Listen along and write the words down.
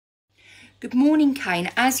Good morning, Kane.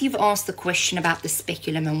 As you've asked the question about the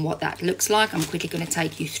speculum and what that looks like, I'm quickly going to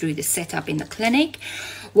take you through the setup in the clinic.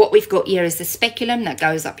 What we've got here is the speculum that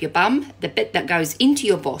goes up your bum. The bit that goes into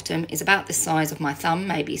your bottom is about the size of my thumb,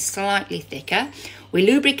 maybe slightly thicker. We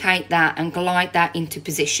lubricate that and glide that into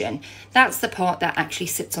position. That's the part that actually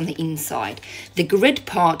sits on the inside. The grid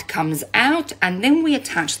part comes out, and then we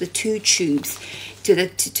attach the two tubes to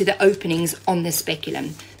the openings on the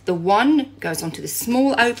speculum. The one goes onto the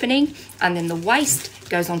small opening, and then the waste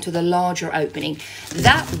goes onto the larger opening.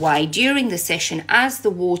 That way, during the session, as the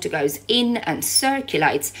water goes in and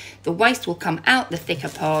circulates, the waste will come out the thicker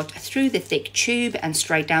part, through the thick tube and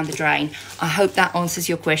straight down the drain. I hope that answers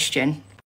your question.